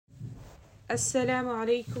السلام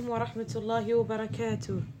عليكم ورحمة الله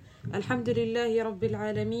وبركاته. الحمد لله رب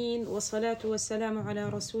العالمين والصلاة والسلام على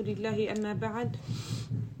رسول الله. أما بعد،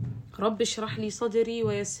 رب اشرح لي صدري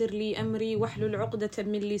ويسر لي أمري واحلل عقدة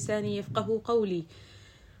من لساني يفقه قولي.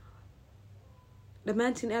 لما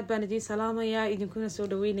أنتن aad baan idin salaamaya, idinkuna soo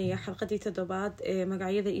dhaweynaya xalqadii toddobaad ee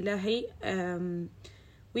magacyada Ilaahay.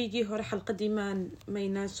 wiigii hore xalqadii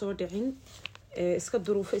maynaa soo dhicin, iska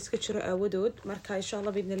duruufo iska jiro aawadood, marka insha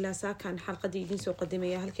Allah باذن الله saakan xalqadii idin soo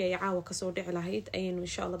qadimaya halkii ay caawa ka soo dhici lahayd ayaynu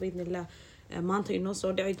insha Allah باذن الله maanta inoo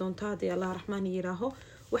soo dhici doontaa hadii Allah raxmaan yiraaho.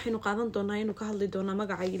 waxaynu qaadan doonaa inuu ka hadli doonaa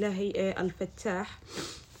magaca Ilaahay ee alfataax.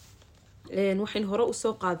 waxaynu hore u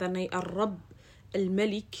soo qaadanay الرب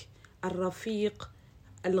الملك الرفيق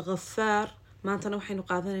الغفار. maantana waxaynu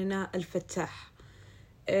qaadanaynaa alfataax.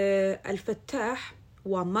 alfataax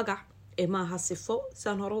waa magac ee maaha sifo.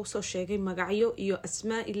 saan hore u soo sheegay magacyo iyo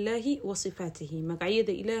asmaa Ilaahi wa sifaatihi,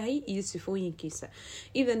 magacyada Ilaahay iyo sifooyinkiisa.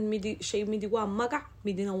 idan midi waa magac,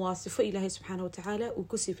 midina waa sifo Ilaahay subxaanahu wa tacaala uu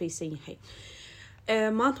ku sifaysan yahay.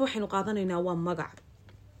 maanta waxaynu qaadanaynaa waa magac.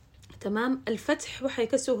 تمام. الفتح waxay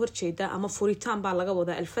ka soo horjeedaa ama furitaan baa laga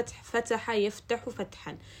wadaa. الفتح فتح يفتح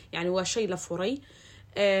فتحا يعني waa shay la furay.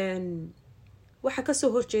 waxa ka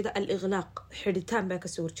soo horjeeda al-ighlaaq, xiritaan baa ka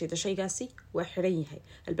soo horjeeda. shaygaasi waa xiran yahay,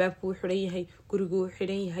 albaabku wuu xiran yahay, gurigu wuu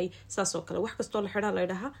xiran yahay, saas oo kale wax kastoo la xiraa la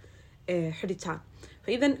yidhaha xiritaan.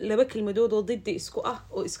 faidan laba kelmadood oo didda isku ah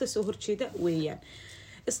oo iska soo horjeeda weeyaan.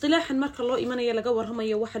 اصطلاحا marka loo imanayo laga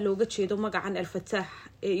warramayo waxa looga jeedo magacan alfataax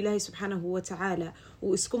ee Ilaahay subhanahu wa ta'ala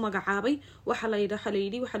uu isku magacaabay. waxa la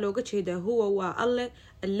yidhi waxa looga jeedaa huwa wa Alle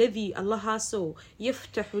alladhi Allahaaso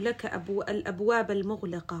yaftahu laka al-abwaab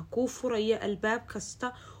al-mughlaqa, ku furaya albaab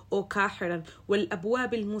kasta oo ka xiran, wal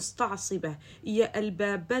abwaab al-musta'siba iyo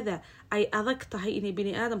albabada ay adag tahay inay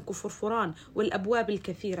bini aadamku furfuraan, wal abwaab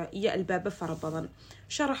al-kathira iyo albaab fara badan.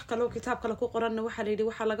 شرح كلو كتاب كلو قرآن وحليدي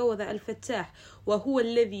وحلا وذا الفتاح وهو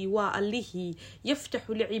الذي وعليه يفتح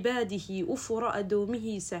لعباده أفر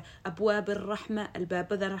أدومه أبواب الرحمة،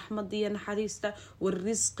 الباب ذا رحمة ديان حديثة،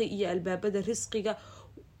 والرزق إيا الباب ذا رزق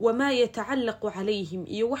وما يتعلق عليهم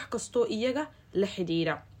إيا وحكستو إيا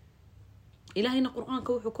لحديرة. إلهنا قرآن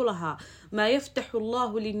كوحو كلها ما يفتح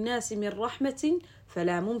الله للناس من رحمة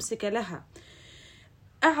فلا ممسك لها.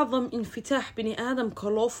 أعظم انفتاح بني آدم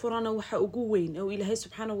كلو فرنا وحا أقوين أو إلهي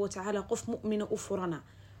سبحانه وتعالى قف مؤمن أفرنا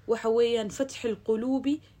وحويا فتح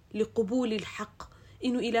القلوب لقبول الحق،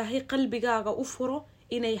 إنه إلهي قلبي قاقا أفره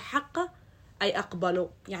إني حق أي أقبله،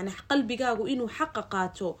 يعني قلبي قاقا إنه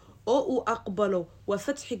حققاته أو أقبله،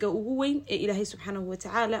 وفتح قاقوين إلهي سبحانه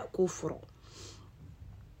وتعالى كفره.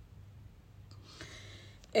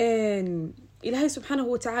 إلهي سبحانه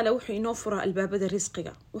وتعالى وحو ينوفر البابدا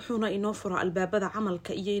رزقك، وحونا ينوفر البابدا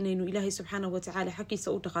عملك إيينينو إلهي سبحانه وتعالى حكي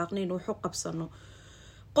سأودقاقنين وحق بصنو.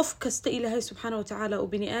 قف كست إلهي سبحانه وتعالى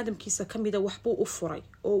وبني آدم كيسا كميدا وحبو أفري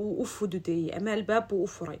أو أفدو دي أما الباب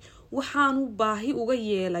أفري وحانو باهي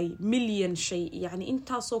وغيالي مليون شيء. يعني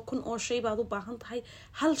انتا سو كن أو شيء بعضو باهن تهي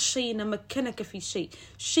هل شيء نمكنك في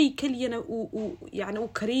شيء كلينا يعني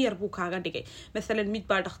وكارير بوكاغا ديكي. مثلا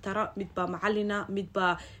مدبا دختراء، مدبا معلنا،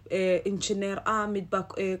 مدبا انجنير مدبا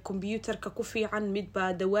كمبيوتر ككوفي عن،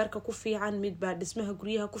 مدبا دوار ككوفي عن، مدبا دسمها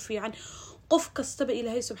قريها كوفي عن. qof kastaba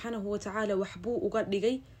ilaahay subxaanahu wa ta'ala waxbuu uga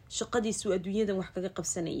dhigay shaqadiisu adduunyadan wax kaga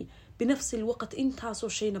qabsanayay. binafsi alwaqt intaasoo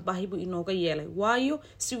shayna baahi buu inooga yeelay, waayo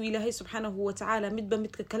si uu ilaahay subxaanahu wa ta'ala midba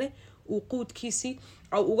midka kale uu quudkiisii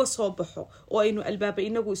oo uga soo baxo oo aynu albaaba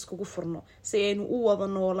inagu iskugu furno si aynu u wada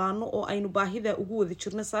noolaano oo aynu baahida ugu wada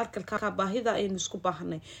jirno saarkalka baahida aynu isku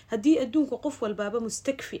baahnay. haddii adduunka qof walbaaba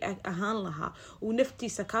mustakfi ahaan lahaa uu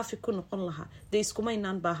naftiisa kaafi ku noqon lahaa de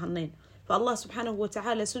iskumaynaan baahanayn. فالله سبحانه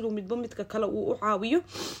وتعالى سدو مدبمتك كلا وعاويه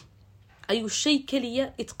أي شيء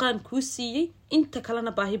كلية إتقان كوسي انت كلنا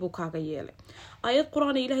باهبو كاغيالي. آيات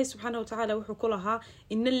قرآن إلهي سبحانه وتعالى وحكولها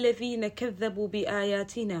إن الذين كذبوا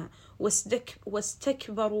بآياتنا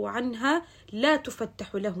واستكبروا عنها لا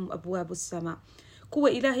تفتح لهم أبواب السماء. كو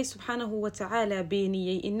إلهي سبحانه وتعالى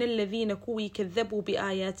بينيي إن الذين كوي كذبوا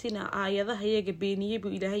بآياتنا آياتها يجب بينيي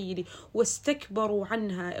بإلهي واستكبروا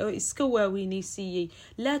عنها اسكوا وينيسيي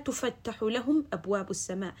لا تفتح لهم أبواب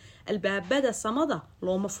السماء. البابدا صمدا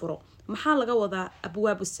لو مفرو محال قوضا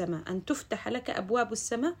أبواب السماء أن تفتح لك أبواب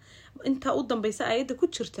السماء. انت قدام بيسا آيادا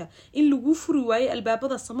كتشرتا إن لغو فرواي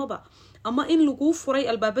البابدا صمدا، أما إن لغو فري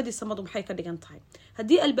البابدي صمدو محايكا ديغانتاي.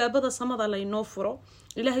 هدي البابدا صمدا لينو فرو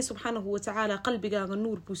إلهي سبحانه وتعالى قلبي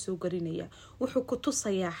النور بوسو قرينيا وحو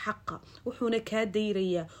كتصيا حقا وحو نكا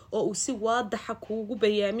ديريا أو سي واضحا كوغو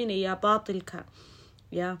بيامينيا باطلكا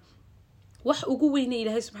يا wax ugu weyn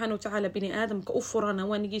ilaahay subxaanahu wa ta'ala bini aadamka u furana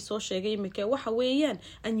waanigii soo sheegay imika waxa weeyaan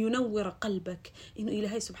an yunawwira qalbak inuu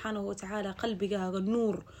ilaahay subxaanahu wa ta'ala qalbigaaga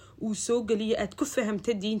nuur uu soo galiyo aad ku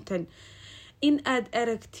fahamta diintan in aad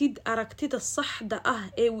aragtida saxda ah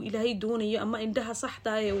ee uu ilaahay doonayo ama indhaha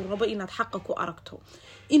saxda ah ee uu rabo inaad xaqa ku aragto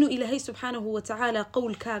inuu ilaahay subxaanahu wa ta'ala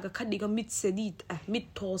qowlkaaga ka dhigo mid sadiid ah mid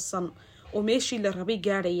toosan oo meeshii la rabay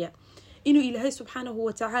gaaraya inuu ilaahay subxaanahu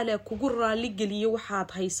wa ta'ala kugu raali geliyo waxaad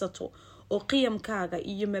haysato oo qiyamkaaga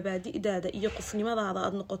iyo mabaadi'daada iyo qofnimadaada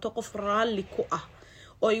aad noqoto qof raali ku ah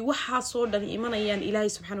oo ay waxa soo dhan imanayaan ilaahay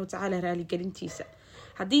subxaanahu wa ta'ala raali gelintiisa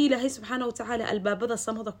haddii ilaahay subxaanahu wa ta'ala albabada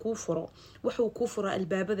samada kuu furo wuxuu kuu furaa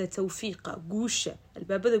albabada tawfiiqa guusha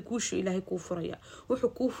albabada guusha ilaahay kuu furaya wuxuu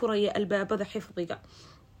kuu furaya albabada xifdiga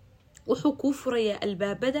wuxuu kuu furaya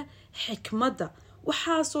albabada xikmada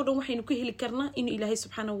waxa soo dhan waxaynu ku heli karnaa in ilaahay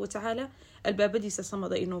subxaanahu wa ta'ala albabadiisa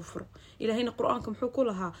samada inoo furo ilaahayna quraanka muxuu ku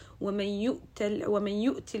lahaa waman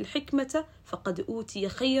yu'ti alxikmata faqad uutiya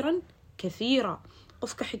khayran kathiira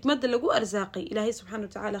qofka xikmada lagu arsaaqay ilaahay subxaanahu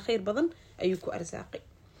wa ta'ala khayr badan ayuu ku arsaaqay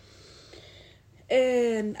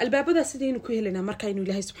albabada sidaynu ku helinaa marka inuu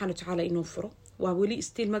ilaahay subxaanahu wa ta'ala inoo furo waa wali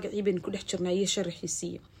istil magacii baynu ku dhex jirnaa iyo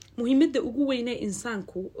sharaxiisiya muhiimada ugu weyn ee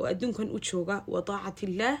insaanku oo adduunkan u jooga waa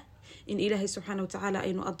taacatillaah in ilaahay subxaanahu wa ta'ala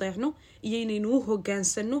aynu adeecno iyo inaynu u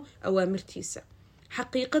hogaansano awaamirtiisa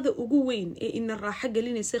xaqiiqada ugu weyn ee ina raaxo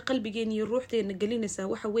gelinaysa qalbigeena iyo ruuxdeena gelinaysa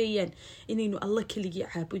waxa weeyaan inaynu Allah keligii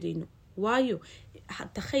caabudayno waayo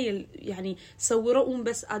takhayl yani sawiro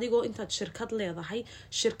bas adigoo intaad shirkad leedahay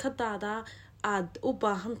shirkadaada aad u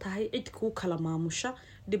baahan tahay cid ku kala maamusha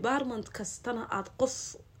department kastana aad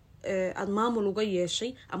qof aad maamul uga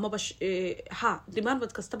yeeshay ama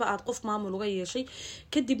department kastaba aad qof maamul uga yeeshay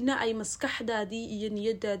kadibna ay maskaxdaadii iyo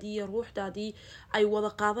niyadaadii iyo ruuxdaadii ay wada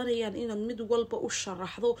qaadanayaan inaad mid walba u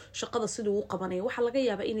sharaxdo shaqada sidoo uu qabanayo waxa laga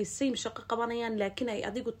yaabaa inay same shaqo qabanayaan laakiin ay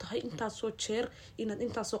adigu tahay intaas soo jeer inaad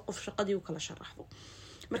intaas soo qof shaqadii u kala sharaxdo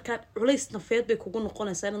marka culays nafeed bay kugu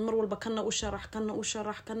noqonaysaa inaad mar walba kana u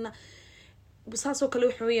sharax kana بساسو كله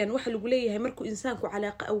وحويان وحلو بليه مركو إنسان كو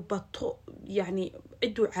علاقة أو بطو يعني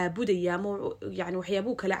عدو عابودية مو يعني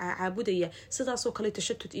وحيابو كلا عابودية ساسو كله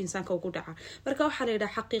تشتت إنسان كو قدعة مركو حالي دا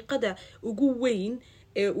حقيقة دا وجوين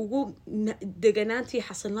وجو دجناتي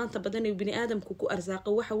حصلنا تبدأنا بني آدم كوكو أرزاق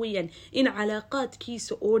وحويان إن علاقات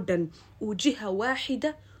كيس أوردن وجهة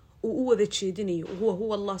واحدة وهو ذا تشيدني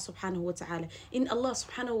وهو الله سبحانه وتعالى إن الله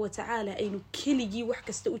سبحانه وتعالى أنه كل يجي وح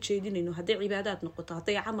كستو تشيدني إنه هذي عبادات نقطة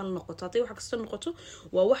هذي عمل نقطة هذي وح كستو نقطة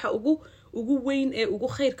ووح وجو وين وجو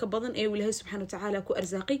خيرك بدن وله سبحانه وتعالى كو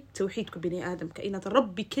أرزاقي توحيدك بني آدم كإن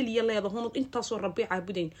ربي كل يلا يظهرون أنت صور ربي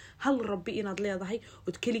عابدين هل ربي إن لا ضحي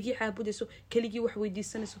وتكل يجي عابدسو كل يجي وح ويدي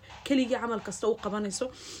سنسو كل يجي عمل كستو قبنسو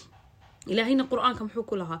إلهينا القرآن كم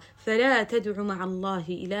حكوا لها فلا تدعو مع الله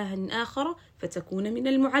إلها آخر فتكون من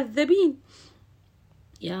المعذبين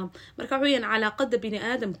يا مركعوين على قد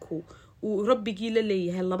بني آدمكو وربي قيل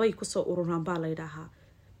لي هلا بيكو صورنا باليدها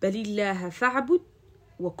بل الله فاعبد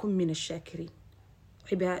وكن من الشاكرين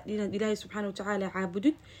عبادنا إلهي سبحانه وتعالى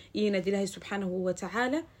عابدت إينا إلهي سبحانه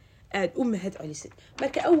وتعالى أمهد عليسد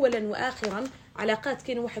مركا أولا وآخرا علاقات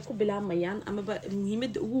كانوا waxay ku bilaamayaan ama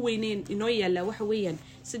muhiimada ugu weyneen inoo yaala waxa weeyaan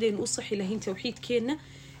sideen u saxi lahayn tawxiidkeena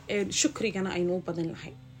shukrigana aynu badan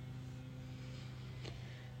lahayn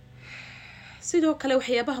sidoo kale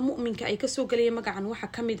waxyaabaha mu'minka ay ka soo galayeen magacan waxa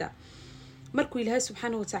kamida markuu Ilaahay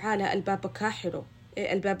subhanahu wa ta'ala albaaba ka xiro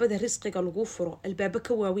albabada risqiga lagu furo albaaba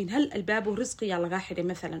ka waaweyn hal albaabo risqiga laga xiray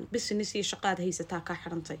مثلا business iyo shaqaad haysataa ka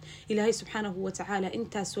xirantay Ilaahay subhanahu wa ta'ala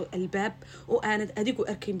intaasoo albaab oo aanad adigu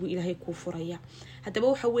arkayn buu Ilaahay ku furaya hadaba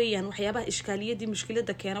waxa weeyaan waxyaabaha iskaaliyadii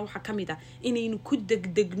mushkilada keena waxa kamida inaynu ku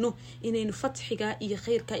degdegno inaynu fatxiga iyo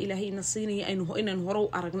khayrka Ilaahay nasiinaya inaynu hore u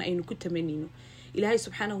aragna aynu ku tamanino إلهي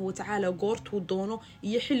سبحانه وتعالى قرط ودونه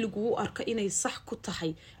يحلقوا أرك إني صح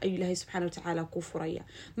كتحي أي إلهي سبحانه وتعالى كفرية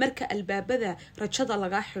مركا الباب ذا رجدا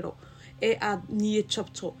لغاحره نية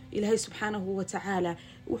شبطه إلهي سبحانه وتعالى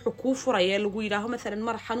وحكو فريا لقوا إله مثلا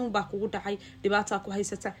مر حنون باكو دعي دباتك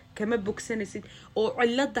وهيسته كما بوكسنسد أو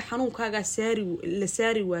علد حنون كاجا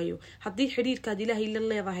ساري وايو حدي حرير كاد إلهي إلا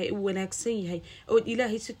الله ضحي wanaag هي أو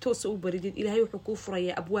إلهي ستوس أو بريد إلهي وحكو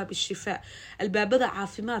فريا أبواب الشفاء الباب ذا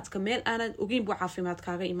عافمات كمال أنا أجيب وعافمات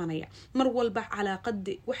كاجا إيمانية مر والبح على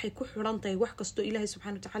قد وحي كحرنته وحكستو إلهي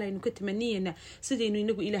سبحانه وتعالى إنه كتمنيه إنه سيد إنه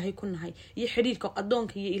ينجو إلهي كنا هاي يحرير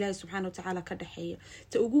كأدونك هي إلهي سبحانه وتعالى كدحية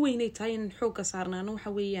تأجوي نيتاين حوك صارنا نوح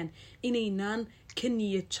ويان إنينان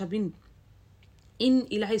كنية شبين إن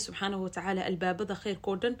إلهي سبحانه وتعالى الباب خير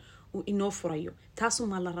كودن وإنه فريو تاسو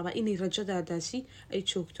ما الله ربا إني رجدا داسي أي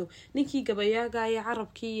تشوكتو نكي قبايا قايا عرب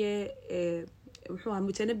كي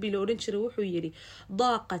متنبي لأورنشر وحو يري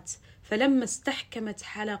ضاقت فلما استحكمت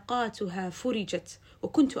حلقاتها فرجت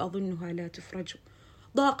وكنت أظنها لا تفرج.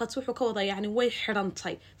 ضاقت وحو كوضا يعني وي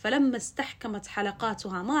حرنتي فلما استحكمت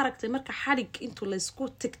حلقاتها ما ركتي مركا حرق انتو لسكو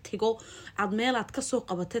تكتيغو عاد ميلاد كسو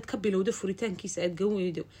قبطيت كبيلودو فريتان كيس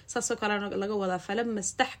ادقويدو ساسو كالا لغا ودا فلما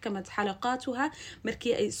استحكمت حلقاتها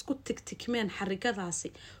مركي اي اسكو تكتيكمين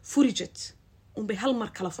حرقاداسي فرجت وبي هالمر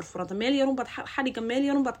كلا فرفرة ميل يرون بعد حرقة ميل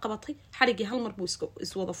يرون بعد قبطي حرقي هالمر بوسكو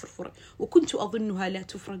اسوضا فرفرة وكنت أظنها لا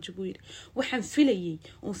تفرج بوير وحن فيلي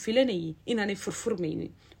وفلني إنني فرفر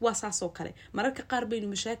ميني واساسو كله مرك قاربين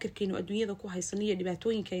مشاكل كينو أدوية ذكو هيصنية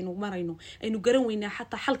دباتوين كينو مرينو إنه جروينا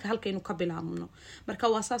حتى حلك هل كينو قبل عمنا مرك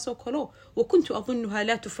واساسو كله وكنت أظنها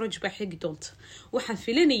لا تفرج بحق دونت وحن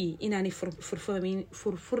فيلني إنني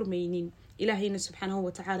فرفر مينين إلهينا سبحانه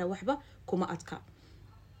وتعالى وحبة كما أتكا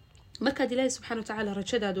markaad ilaahay subxaanahu wa ta'aala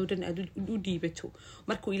rajadaada oo dhan aad u dhiibato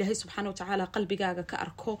markuu ilaahay subxaanahu wa ta'aala qalbigaaga ka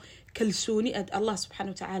arko kalsooni aad Allah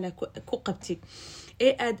subxaanahu wa ta'aala ku qabtid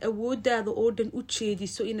ee aad awoodaada oo dhan u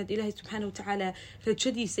jeediso inaad ilaahay subxaanahu wa ta'aala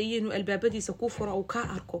rajadiisa iyo inuu albaabadiisa ku furo oo ka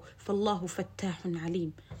arko fallahu fattaahun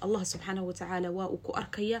aliim Allah subxaanahu wa ta'aala waa uu ku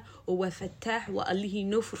arkaya oo waa fattaah waa allihii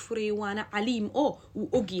noo furfuray waana aliim oo uu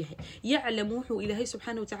og yahay yaclamu wuxuu ilaahay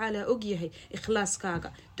subxaanahu wa ta'aala og yahay ikhlaaskaaga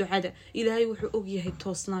ducada ilaahay wuxuu og yahay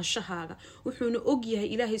toosnaashaha wuxuuna og yahay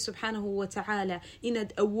ilaahay subxaanahu wa ta'aala inaad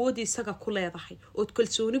awoodi isaga ku leedahay oo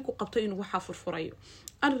kalsooni ku qabto inuu waxa furfurayo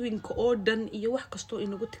arrinka oo dhan iyo wax kasto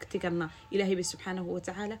inagu tagtigana ilaahay subxaanahu wa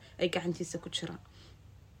ta'aala ay gacantiisa ku jiraan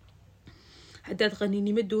haddaad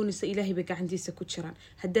qaninimo doonayso ilaahay ba gacantiisa ku jiraan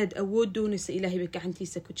haddaad awood doonayso ilaahay ba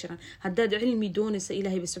gacantiisa ku jiraan haddaad cilmi doonayso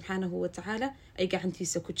ilaahay subxaanahu wa ta'aala ay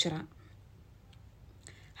gacantiisa ku jiraan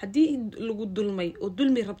haddii lagu dulmay oo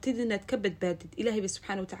dulmi rabtid inaad ka badbaadid ilaahay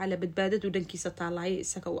subxaanahu wa ta'aala badbaadadu dhankiisa taalaay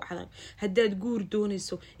isaga u cadan haddaad guur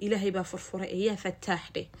doonayso ilaahay baa furfuray ee yaa fattaax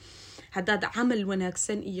dheh haddaad camal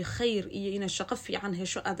wanaagsan iyo khayr iyo ina shaqo fiican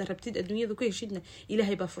hesho aad rabtid adduunyada ku heshidna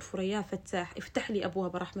ilaahay baa furfuray yaa fattaax iftah li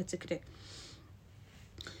abwaab rahmatik dheh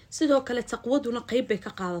sidoo kale taqwaduna qayb bay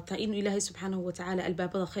ka qaadataa in ilaahay subxaanahu wa ta'aala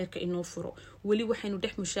albabada khayrka inoo furo wali waxaynu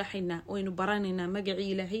dhex mushaaxaynaa oo aynu baranaynaa magaci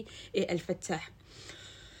ilaahay ee alfataax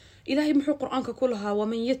إلهي محو قرآنك كلها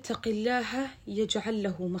ومن يتق الله يجعل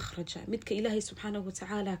له مخرجا مدك إلهي سبحانه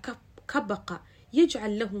وتعالى كبقى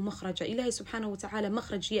يجعل له مخرجا إلهي سبحانه وتعالى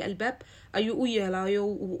مخرج يا الباب أيويا لا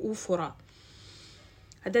يوفرا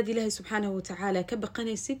هداد إلهي سبحانه وتعالى كبقى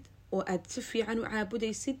نيسد وأدفي عنه عابد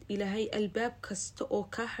يسد إلهي الباب كست أو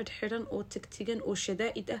كاحد حرن أو تكتيجن أو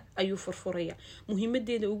شدائد أيو فرفرية مهمة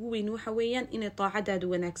دي لأقوين وحويان إن طاعة داد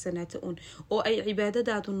وناك سناتون أو أي عبادة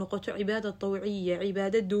داد النقطة عبادة طوعية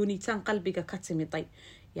عبادة دونيتان قلبك كتمي طي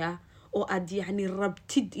يا أو أد يعني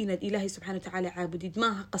ربتد إن الإلهي سبحانه وتعالى عابد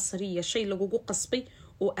ماها قصرية شيء لقوقو قصبي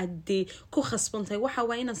أو أدي كو خصبنتي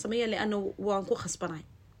وحويان سمية لأنه وانكو خصبناي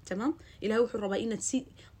تمام إلهي وحو ربائنا تسي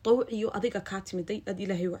طوعيو أذيك كاتمي دي أد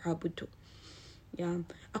إلهي وعابدو يعني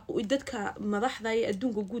أقودتك مضح ذي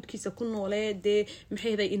أدونك وجود كيسا كنا ولا دي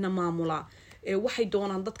محي ذي إنا معمولا waxay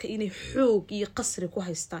doonaan dadka inay xoog iyo qasri ku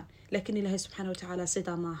haystaan laakiin ilaahay subxaanahu wa ta'aala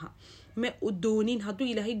sida maaha ma doonin haduu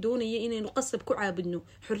ilaahay doonayo inaynu qasab ku caabudno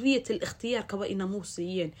xurriyat al-ikhtiyar kaba ina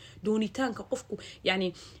muusiyeen doonitaanka qofku yani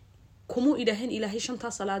kumu ilaahin ilaahay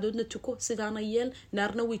shanta salaadoodna tuko sidaana yeel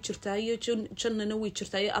naarna way jirtaayo jannana way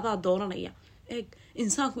jirtaayo adaa doonanaya eeg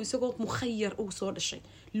insaanku isagoo mukhayyar uu soo dhashay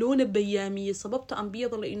loona bayaamiyay sababta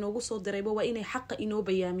anbiyada la inoogu soo dirayba waa inay xaq inoo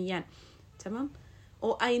bayaamiyaan tamam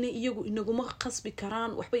oo ayna iyagu inaguma qasbi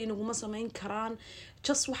karaan waxba inaguma sameyn karaan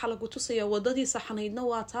just waxa lagu tusaya wadadii saxanaydna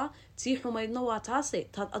waa taa tii xumaydna waa taase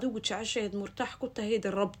taad adigu jecesheed murtax ku tahay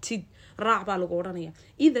rabtid raac baa lagu oranaya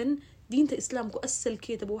idan diinta islaamku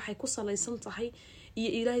asalkeedaba waxay ku salaysan tahay iyo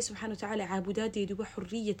ilaahay subxaanahu wa ta'aala caabudaadeedu waa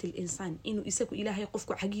xurriyat al-insaan inuu isagu ilaahay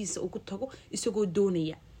qofku xagiisa ugu tago isagoo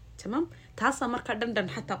doonaya تمام تاسا مركا دندن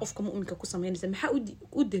حتى قفك مؤمنك كسمينيسا maxaa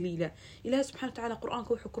u daliila ilaahay subxaanahu wa ta'aala quraanka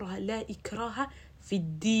wuxuu ku rahaa la ikraha fi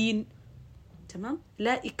الدين تمام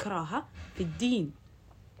لا ikraha fi الدين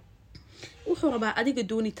wuxuu rabaa adiga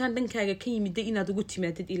doonitaan dhankaaga ka yimid inaad ugu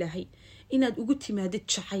timaadid ilaahay inaad ugu timaadid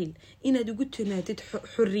jacayl inaad ugu timaadid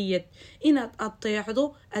xurriyad inaad adeecdo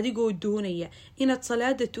adigoo doonaya inaad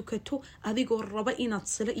salaada tukato adigoo raba inaad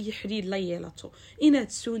sala iyo xiriir la yeelato inaad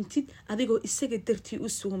soontid adigoo isaga dartii u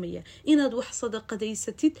soomaya inaad wax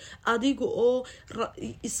sadaqadaysatid adigoo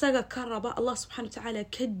isaga ka raba Allah subhanahu wa ta'ala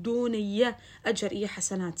ka doonaya ajar iyo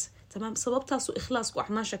xasanaat تمام سببتاسو إخلاص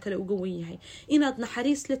وأعماشا كلا وجويني إناد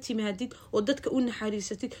نحريس لتمادد ودتك أون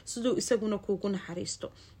نحريستي صدو إسقونا كوكو نحريستو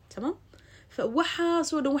تمام فوحا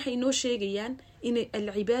صودا وحي إنو شيء إن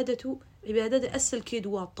العبادة cibaadada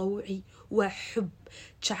asalkeedu waa tawci waa xub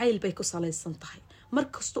jacayl bay ku salaysan tahay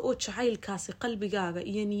markasta oo jacaylkaasi qalbigaaga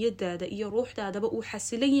iyo niyadaada iyo ruuxdaadaba uu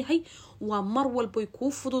xasilan yahay waa mar walba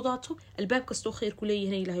kuu fududaato albaab kastoo khayr ku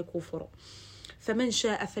leeyahay ilaahay kuu furo faman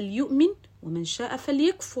shaa falyu'min waman shaa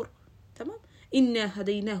falyakfur tamam inna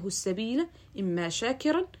hadaynahu as-sabila imma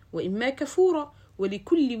shakiran wa imma kafura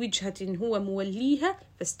ولكل وجهة هو موليها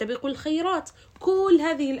فاستبقوا الخيرات كل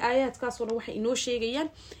هذه الآيات كاسونا waxay inoo sheegayaan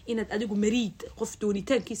inaad adigu mariid qof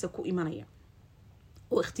doonitaankiisa ku imanaya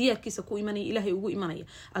oo ikhtiyaarkiisa ku imanaya ilaahay ugu imanaya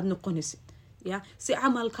aad noqonaysid ya si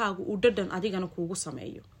amalkaagu uu dhadhan adigana kuugu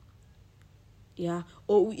sameeyo ya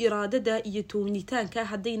oo uu iraadada iyo doonitaanka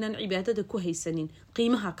hadaynan cibaadada ku haysanin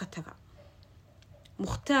qiimaha ka taga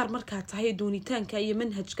مختار marka tahay doonitaanka iyo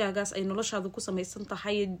manhajkaagaas ay noloshaada ku sameeysan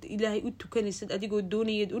tahay ilaahay u tukanaysid adigoo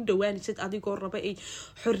doonayid u dhawaanaysid adigoo raba ay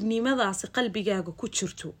xornimadaas qalbigaaga ku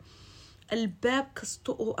jirto albaab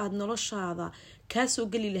kasto oo aad noloshaada ka soo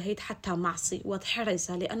gali lahayd xataa macsi waad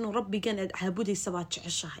xiraysaa leeano rabbigan aad caabudaysa baad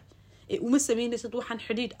jeceshahay ee uma sameynaysid waxaan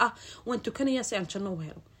xidhiid ah waan tukanayaa si aan janno u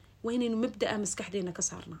helo waa inaynu mabda'a maskaxdeena ka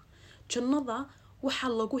saarnaa jannada waxa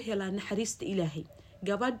lagu helaa naxariista ilaahay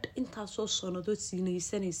gabadh intaasoo sanadood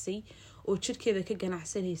siinaysanaysay oo jirkeeda ka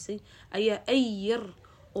ganacsanaysay ayaa ay yar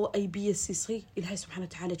oo ay biyo siisay ilaahay subxaanahu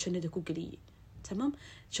wa ta'aala jannada ku galiyay tamam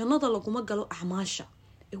jannada laguma galo acmaasha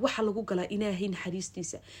waxa lagu galaa ilaahay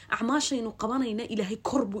naxariistiisa acmaashaynu qabanayna ilaahay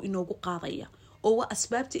korbu inoogu qaadaya oo waa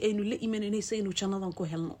asbaabtii aynu la imanaynaysay inuu jannadan ku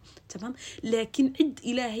helno tamam laakiin cid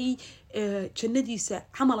ilaahay jannadiisa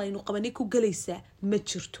camal aynu qabanay ku galaysa ma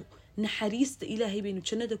jirto naxariista ilaahay baynu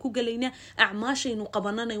jannada ku galaynaa acmaashaynu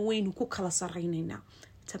qabanana waynu ku kala sareynaynaa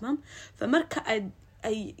tamam famarka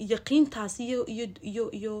ay yaqiintaasi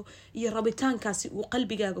iyo rabitaankaasi uu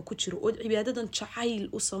qalbigaaga ku jiro oo cibaadadan jacayl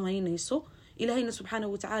u sameynayso ilaahayna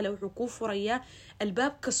subxaanahu wa ta'aala wuxuu ku furayaa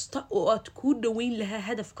albaab kasta oo aad ku dhaweyn lahaa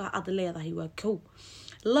hadafka aad leedahay waa kow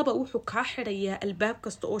laba wuxuu ka xirayaa albaab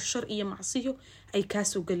kasta oo shar iyo macsiyo ay ka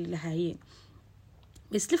soo gali lahaayeen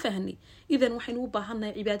مثل فهني إذا وحين وباهنا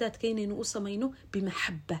عبادات كينينو أسمينو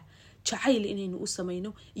بمحبة جعيل إنينو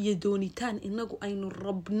أسمينو يدونيتان إنو أين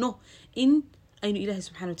ربنا إن أين إله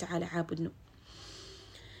سبحانه وتعالى عابدنا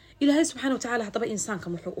إله سبحانه وتعالى طبعا إنسان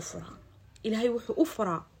كمحو أفرا إلهي وحو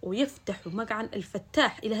أفرا ويفتح مقعا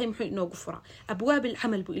الفتاح إلهي محو إنو غفرا أبواب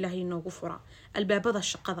العمل بو إلهي إنو غفرا البابذا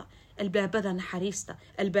الشقذا البابذا نحريستا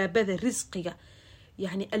البابذا رزقيا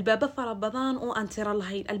يعني الباب فر badan oo aan tira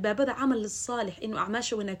lahayn albabada amal salih inuu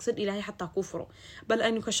acmaasha wanaagsan ilaahay xataa ku furo bal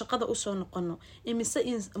aynu ka shaqada u soo noqono imise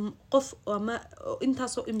qof ama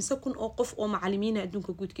intaasoo imise kun oo qof oo macallimiin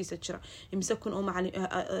adduunka guudkiisa jira imise kun oo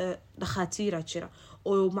dhakhaatiir jira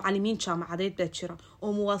oo macallimiin jaamacadeed baa jira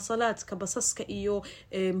oo muwaasalaadka basaska iyo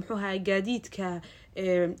muxuu ahaa gaadiidka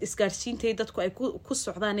isgaarsiintay dadku ay ku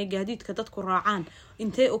socdaan gaadiidka dadku raacaan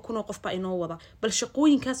intee oo kuna qof baa inoo wada bal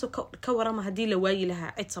shaqooyinkaas ka warama hadii la waayi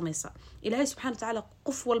lahaa cid samaysa ilaahay subxaanahu wa ta'aala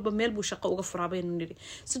qof walba meel buu shaqo uga furaa baynu niri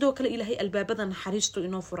sidoo kale ilaahay albaabada naxariisto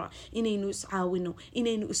inoo fura inaynu iscaawino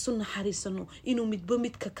inaynu isu naxariisano inuu midba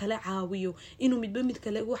midka kale caawiyo inuu midba mid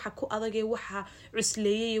kale waxa ku adagay waxa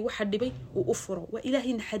cusleeyay waxa dhibay uu u furo waa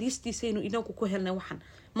ilaahay naxariistiisa inuu inagu ku helnay waxan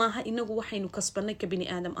maaha inagu waxaynu kasbanay ka bini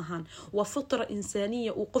aadam ahaan waa fitra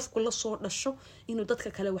insaaniya oo qofku la soo dhasho inuu dadka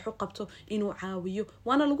kale wax u qabto inuu caawiyo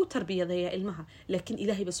waana lagu tarbiyadeeyaa ilmaha laakiin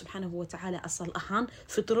ilaahay subxaanahu wa ta'aala asal ahaan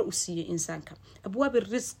fitra u siiyay insaanka abwaab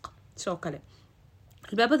الرزق soo kale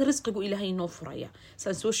البابد رزقه إلهي نوفريا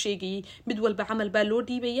سنسو شيء مد والبعمل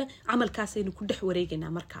بالودي بيا عمل كاسين كده وريجنا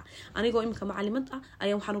مركا أنا جو إمك معلمات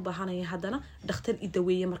أيام حنو بهانا يهدنا دختر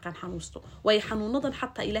الدوية مركان حنوستو ويحنو نضن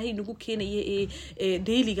حتى إلهي نقول كين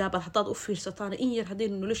ديلي جاب حتى أوفر سطان إن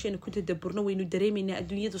يرهدين نلش إنه كنت تدبرنا وإنه دريمي إن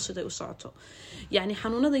الدنيا تصدق وصعته يعني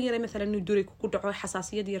حنو نضن يرى مثلا إنه دورك كده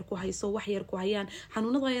حساسية ديركو هيسو وحيركو هيان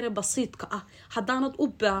حنو نضن يرى بسيط كأ حضانة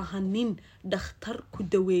أبهنين دختر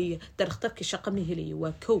كدوية دختر كشقة مهلية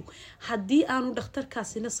وكو هدي أنا دختر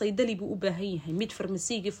كاسنا صيدلي بأبهيه ميد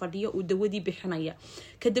فرمسيجي فردية ودودي بحناية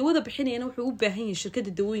كدودة بحناية أنا وحنا أبهيه شركة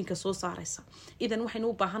الدواين كصوص عريسة إذا وحنا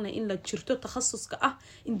أبهنا إن لا تشرتو تخصص كأ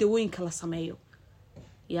إن دواين كلا سمايو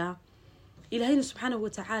يا إلهي سبحانه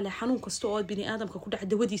وتعالى حنون كستوعب بني آدم ككل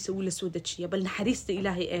عد ودي يسوي له سودة شيء بل نحرست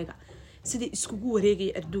إلهي إيجا سيدي اسكوجو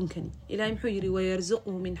ريجي أردونكني إلهي محيري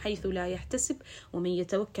ويرزقه من حيث لا يحتسب ومن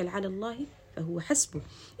يتوكل على الله فهو حسبه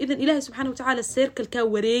إذن إلهي سبحانه وتعالى السيركل كا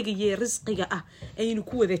وريجي رزقي أي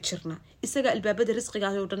نكو ذكرنا إسجا البابد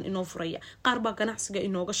رزقي يودن إنه فريا قاربا كنحسجا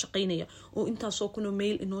إنه قشقينيا وإنت سوكنو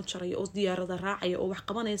ميل إنه شري أو ديار الراعي أو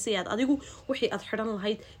وحقبنا يسياد أديجو وحي أضحرنا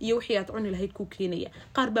الهيد يوحي أتعون الهيد كوكينيا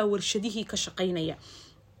قاربا ورشديه كشقينيا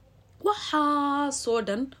وحا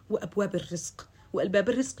صودن وأبواب الرزق والباب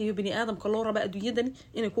الرزق يبني آدم كله ربا أدوية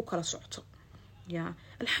إنه كوكلا صعته يا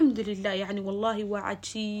الحمد لله يعني والله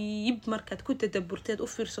وعجيب مركات كنت تدبرتاد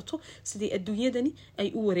أفرسته سدي الدنيا دني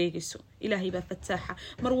أي أوريجسو إلهي بفتاحة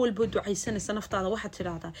مرو البدو عيسان سنفط على واحد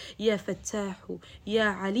تلعدا يا فتاح يا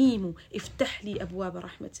عليم افتح لي أبواب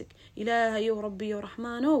رحمتك إلهي يا ربي يا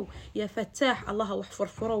رحمانو يا فتاح الله وحفر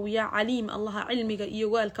فرو يا عليم الله علمك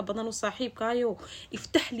يوالك بدن صاحبك أيو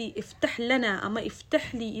افتح لنا أما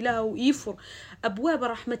افتح لي إله ويفر أبواب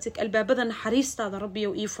رحمتك البابدا حريص هذا ربي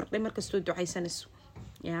ويفر لمركز تودو عيسان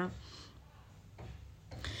يا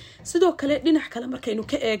sidoo kale dhinac kale markaynu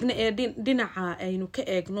ka eegno ee dhinaca aynu ka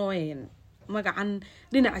eegno magacan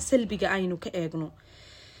dhinaca salbiga aynu ka eegno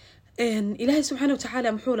إلهي سبحانه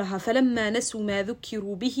وتعالى محولها فلما نسوا ما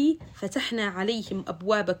ذكروا به فتحنا عليهم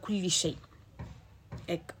أبواب كل شيء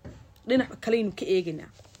dhinac kaleynu ka eegina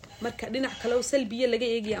marka dhinac kale salbiye laga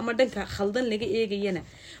eegay ama dhanka khaldan laga eegayana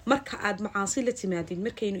marka aad macaasi la timaadin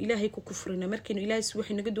markaynu ilaahay ku kufrina markaynu ilaahay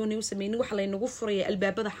subaxii naga doonay u sameeyay waxa la inagu furaya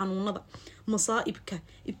albabada xanuunada masaa'ibka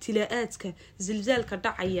ibtilaaadka zilzaalka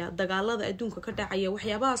dhacaya dagaalada aduunka ka dhacaya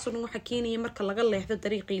waxyaabahaas oo waxa keenaya marka laga leexdo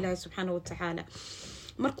dariiqa ilaahay subxaanahu wa ta'ala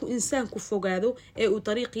markuu insaanku fogaado ee uu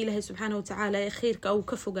dariiqa ilaahay subxaanahu wa ta'ala ee khayrka uu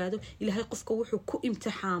ka fogaado ilaahay qofka wuxuu ku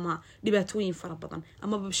imtixaamaa dhibaatooyin fara badan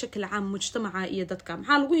ama bashakal caam mujtamaca iyo dadka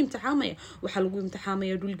maxaa lagu imtixaamaya waxa lagu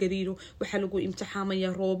imtixaamaya dhul gariiro waxa lagu imtixaamaya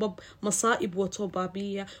roobab masaa'ib wato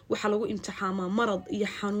baabiya waxa lagu imtixaamaa marad iyo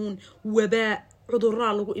xanuun wabaa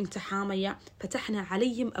عذرا لغو امتحاميا فتحنا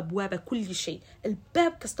عليهم أبواب كل شيء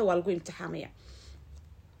الباب كستوى لغو امتحاميا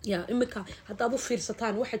يا إمك هذا أبو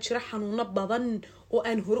فيرستان واحد شرحن ونبضن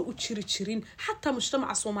وأن هرؤ تشرين حتى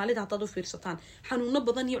مجتمع الصومالي هذا أبو فيرستان حنو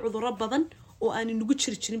نبضن يعذر بضن وأن نقول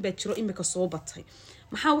تشرين بتشرو إمك صوبتها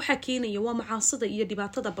محاو حكينا يوا معاصدة إيا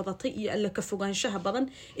دبعتها بضطي إيا ألا كفوغان شه بضن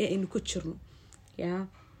إنو كتشرنو يا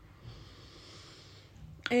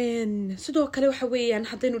sidoo kale waxa weeyaan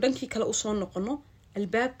hadaynu dhankii kale u soo noqono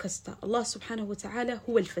albaab kasta Allah subhanahu wa ta'ala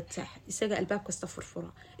huwa alfataax isaga albaab kasta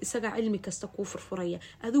furfura isaga cilmi kasta ku furfuraya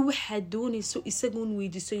adu waxa doonayso isagoon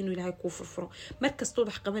weydiiso inuu ilaahay ku furfuro markastoo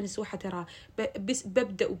wax qabanayso waxa tiraa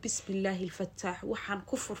babda bismillahi alfataax waxaan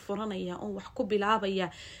ku furfuranaya oo wax ku bilaabaya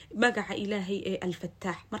magaca ilaahay ee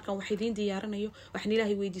alfataax marka waxa idin diyaarinayo waxaan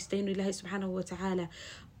ilaahay weydiistay inuu ilaahay subhanahu wa ta'ala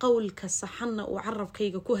qawlka saxana oo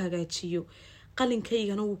carabkayga ku hagaajiyo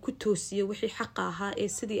qalinkaygana uu ku toosiyo wixii xaq ahaa ee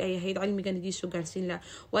sidii ay ahayd cilmigan idin soo gaarsiin la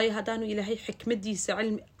waayo hadaanu ilaahay xikmadiisa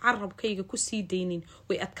cilmi carabkayga ku sii deynin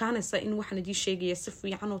way adkaanaysaa in waxaan idin sheegaya si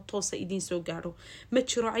fiican oo toos idin soo gaaro ma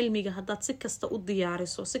jiro cilmiga hadaad si kasta u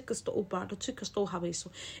diyaariso si kasta u baadho si kasta u habayso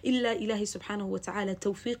illa ilaahay subhanahu wa ta'ala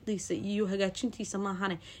tawfiiqdiisa iyo hagaajintiisa ma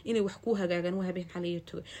ahane inay wax ku hagaagan waa habeen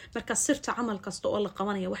xaliyado marka sirta amal kasta oo la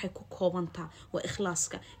qabanaya waxay ku koobantaa waa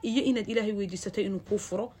ikhlaaska iyo inaad ilaahay weydiisato inuu ku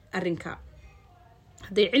furo arinka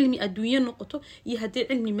هذا علمي أدوية نقطة هذا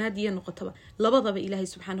علمي مادية نقطة لبضب إلهي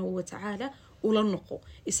سبحانه وتعالى ولا نقو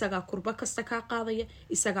إسقى قربك استكا قاضية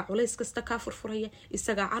إسقى عليسك استكا فرفرية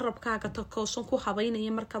إسقى عرب كاغا تكوشن كو حبينا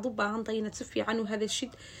يمركا ضبا عن طينا تسفي عنه هذا الشيء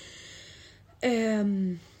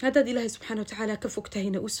هذا إلهي سبحانه وتعالى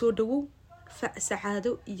كفوكتهنا أسودو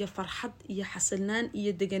فسعادو يا فرحد يا حسنان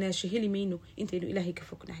يا دقناش هلي مينو انت إلهي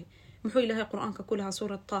كفوكناهي محو إلهي قرآنك كلها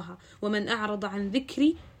سورة طه ومن أعرض عن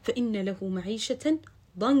ذكري فإن له معيشة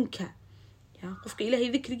ضنكا يا قفك إلهي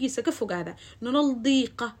ذكري جيسا كفوق هذا ننال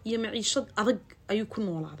ضيقة يا معيشة أضق أيكون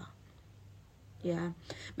ولا يا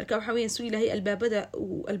مركا وحاوين سو إلهي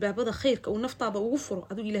البابدا خيرك ونفطا بوفر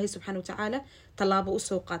أدو إلهي سبحانه وتعالى طلاب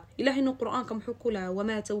وسوقات إلهي إنه قرآنك محكو لا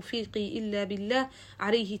وما توفيقي إلا بالله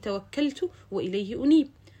عليه توكلت وإليه أنيب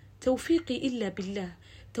توفيقي إلا بالله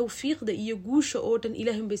توفيق ده يجوش أوردن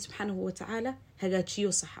إلههم بي سبحانه وتعالى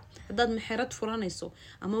هجاتشيو صحة هذا محرات فرانيسو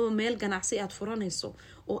أما ميل جناعسي أد فرانيسو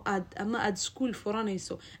أو أما أد سكول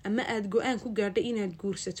فرانيسو أما أد جوان كو جاردين أد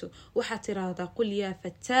جورستو وحتى هذا قل يا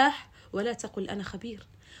فتاح ولا تقل أنا خبير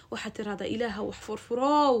وحتى هذا إله وحفر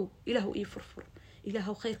فراو إله إيه فرفر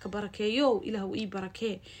إله خيرك بركة يو إله إيه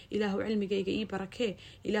بركة إله علمي جيجا إيه بركة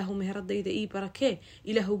إله مهرد ديدا إيه بركة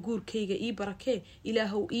إله جور كيجا إيه بركة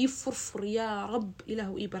إله إيه فرفر يا رب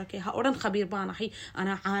إله إيه بركة هأورن خبير بانا حي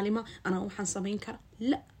أنا عالمة أنا وحن سمين كر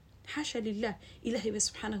لا حاشا لله إلهي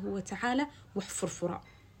سبحانه وتعالى وحفرفرا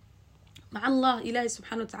مع الله إلهي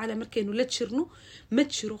سبحانه وتعالى مركينو لا تشرنو ما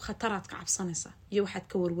تشرو خطرات كعبصنسة يا واحد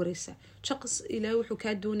كور وريسة شخص إله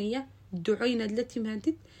وحكا دونية دعينا التي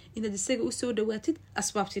مادت إن السجى أسود دواتد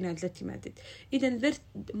أسبابتنا التي مادت إذا ذرت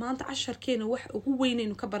ما أنت 10 كينا هو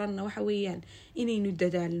وينين كبرنا وحويان إنينو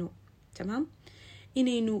ددالنو تمام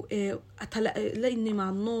إنينو لإني مع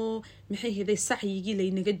النو محيه ذي السعي يجي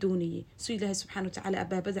لي نجدوني سو الله سبحانه وتعالى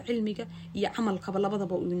أبابد علمك يعمل قبل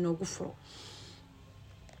بضبا وإنه غفره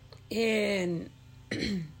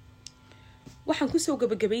waxaan kusoo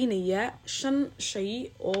gabagabeynayaa 5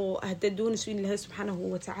 shay oo hadda doonayso in Ilaahay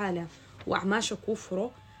subxaanahu wa ta'ala uu acmaasha kuu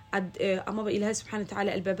furo amaba Ilaahay subxaanahu wa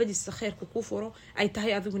ta'ala albaabadiisa khayrka kuu furo ay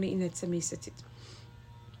tahay adiguna inaad samaysatid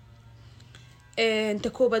inta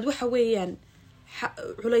koobaad waxa weeyaan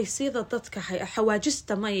culaysyada dadka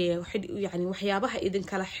xawaajista ma yani waxyaabaha idin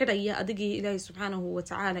kala xidhaya adigii Ilaahay subxaanahu wa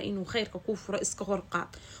ta'ala inuu khayrka kuu furo iska hor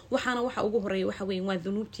qaad waxaana waxa ugu horeeya waxa weeyaan waa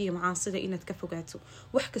dunuubtii iyo macaasida inaad ka fogaato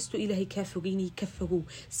wax kasto Ilaahay ka fogeynay ka fogow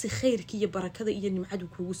si khayrkii iyo barakada iyo nimcadu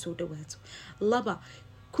kuugu soo dhawaato 2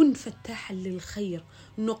 kun fattaaxan lil khayr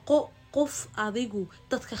noqo qof adigu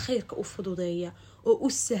dadka khayrka u fududeeya oo u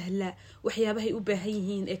sahla waxyaabahay u baahan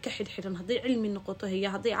yihiin ee ka xidhan haday cilmi noqoto iyo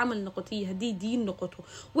haday amal noqoto iyo haday diin noqoto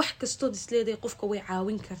wax kasto isleeday qofka way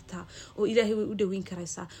caawin kartaa oo Ilaahay way u dhaweyn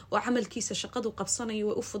karaysaa oo amalkiisa shaqadu qabsanayo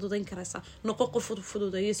way u fududeyn karaysaa noqo qof u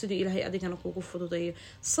fududeeyo sidii Ilaahay adigana kuugu fududeeyo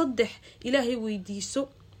 3 Ilaahay weydiiso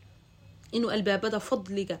inuu albabada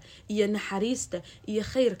fadliga iyo naxariista iyo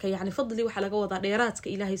khayrka yani fadli waxa laga wadaa dheeraadka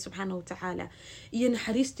Ilaahay subxaanahu wa ta'ala iyo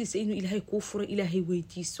naxariistiisa inuu Ilaahay kuu furo Ilaahay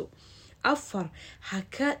weydiiso 4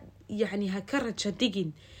 haka raja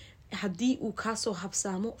digin hadii uu kaasoo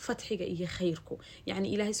habsaamo fatxiga iyo khayrku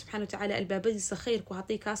yani Ilaahay subxaanahu wa ta'ala albabadiisa khayrku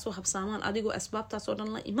hadii kaasoo habsaamaan adigoo asbaabtaas oo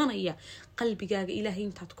dhan la imanaya qalbigaaga Ilaahay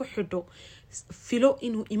intaad ku xidho filo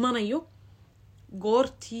inuu imanayo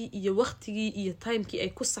goortii iyo waqtigii iyo timekii ay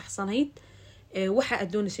ku saxsanayd waxa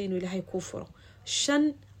aad doonayso inuu Ilaahay kuu furo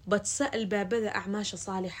 5 badsa albabada acmaasha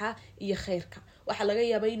saalixa iyo khayrka waxa laga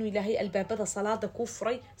yaabaa inuu Ilaahay albabada salaada kuu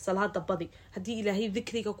furay salaada badi hadii Ilaahay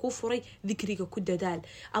dhikriga kuu furay dhikriga ku dadaal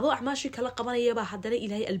adoo acmaashi kala qabanayaba hadana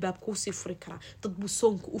Ilaahay albaab kuu sii furi kara dad buu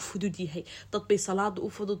soonku u fudud yahay dad bay salaada u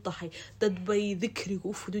fudud tahay dad bay dhikriga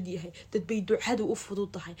u fudud yahay dad bay ducada u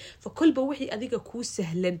fudud tahay fa kulba wixii adiga kuu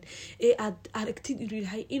sahlan ee aad aragtid inuu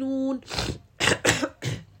Ilaahay inuu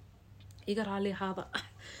igaraali hada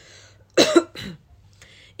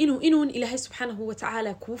inuu Ilaahay subxaanahu wa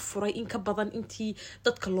ta'ala kuu furay in ka badan intii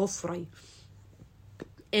dadka loo furay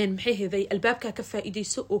maxay heeday albaabka ka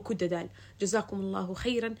faa'iideyso oo ku dadaal jazaakumullahu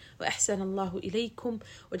khayran wa ahsana Allahu ilaykum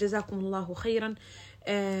wa jazaakumullahu khayran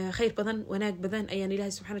khayr badan wanaag badan ayaan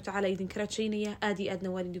Ilaahay subxaanahu wa ta'ala idin ka rajaynaya aadi aadna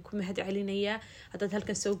waan idinku mahad celinaya hadad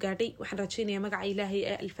halkan soo gaadhay waxaan rajaynayaa magaca Ilaahay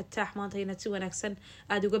ee alfataax maanta inaad si wanaagsan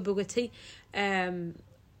aad uga bogatay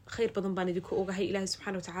خير بدن بان idinku ogahay Ilaahay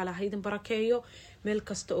subxaanahu wa ta'ala ha idin barakeeyo meel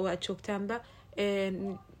kasta oo aad joogtaanba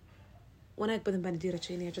wanaag badan baan idin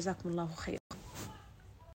rajaynaya jazaakumullahu khayr